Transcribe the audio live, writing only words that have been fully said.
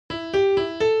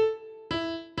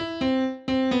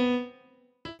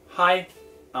Hi.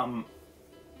 Hi.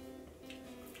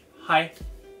 What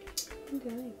are you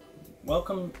doing?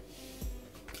 Welcome.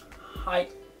 Hi.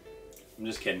 I'm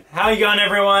just kidding. How you going,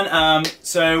 everyone?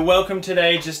 So welcome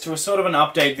today just to a sort of an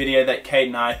update video that Kate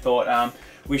and I thought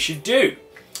we should do.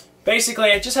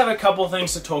 Basically, I just have a couple of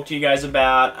things to talk to you guys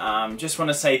about. Just want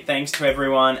to say thanks to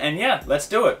everyone, and yeah, let's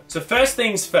do it. So first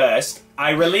things first,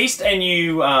 I released a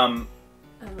new... I'm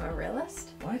a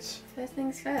realist? What? First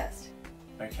things first.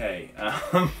 Okay,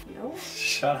 No?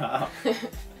 shut up.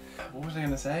 What was I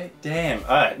gonna say? Damn.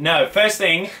 No, first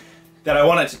thing that I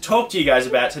wanted to talk to you guys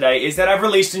about today is that I've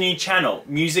released a new channel,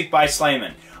 Music by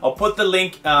Slaiman. I'll put the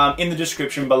link in the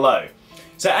description below.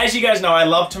 So as you guys know, I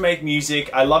love to make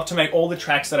music. I love to make all the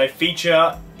tracks that I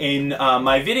feature in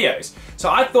my videos.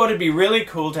 So I thought it'd be really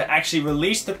cool to actually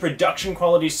release the production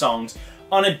quality songs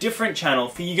on a different channel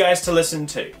for you guys to listen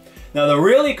to. Now the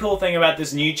really cool thing about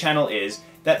this new channel is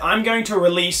that I'm going to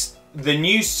release the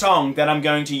new song that I'm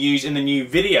going to use in the new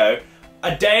video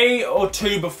a day or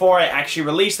two before I actually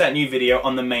release that new video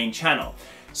on the main channel.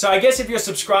 So I guess if you're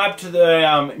subscribed to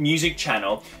the music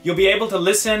channel, you'll be able to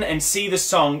listen and see the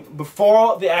song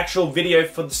before the actual video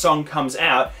for the song comes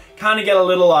out. Kind of get a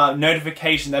little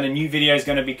notification that a new video is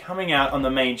going to be coming out on the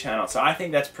main channel. So I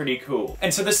think that's pretty cool.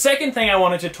 And so the second thing I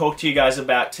wanted to talk to you guys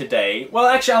about today, well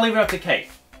actually I'll leave it up to Kate.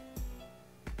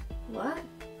 What?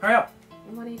 Hurry up.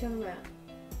 What are you talking about?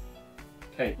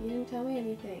 Kate. You didn't tell me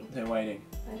anything. They're waiting.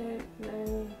 I don't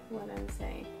know what I'm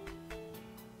saying.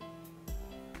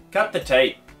 Cut the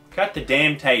tape. Cut the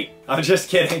damn tape. I'm just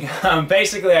kidding.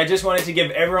 Basically, I just wanted to give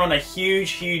everyone a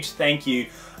huge thank you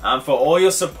for all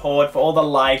your support, for all the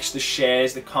likes, the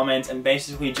shares, the comments, and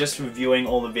basically just reviewing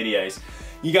all the videos.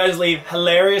 You guys leave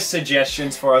hilarious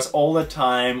suggestions for us all the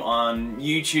time on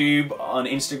YouTube, on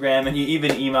Instagram, and you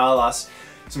even email us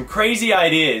some crazy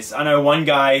ideas. I know one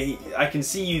guy, I can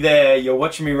see you there, you're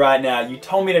watching me right now, you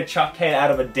told me to chuck Kate out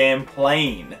of a damn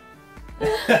plane.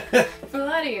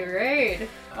 Bloody rude.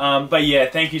 But yeah,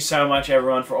 thank you so much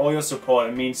everyone for all your support.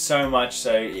 It means so much,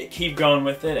 so yeah, keep going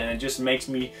with it and it just makes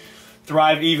me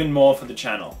thrive even more for the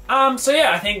channel. So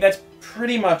yeah, I think that's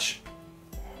pretty much...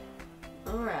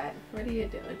 Alright, what are you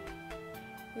doing?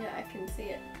 Yeah, I can see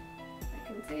it. I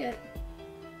can see it.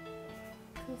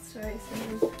 Cool story,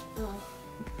 Slaiman. Oh.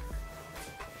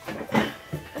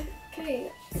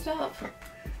 Okay, stop.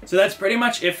 So that's pretty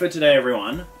much it for today,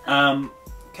 everyone.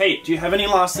 Kate, do you have any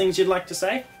last things you'd like to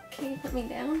say? Can you put me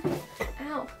down?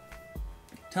 Ow.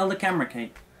 Tell the camera,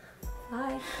 Kate.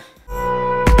 Bye.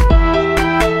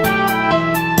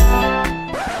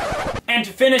 And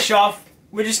to finish off,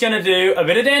 we're just gonna do a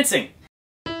bit of dancing.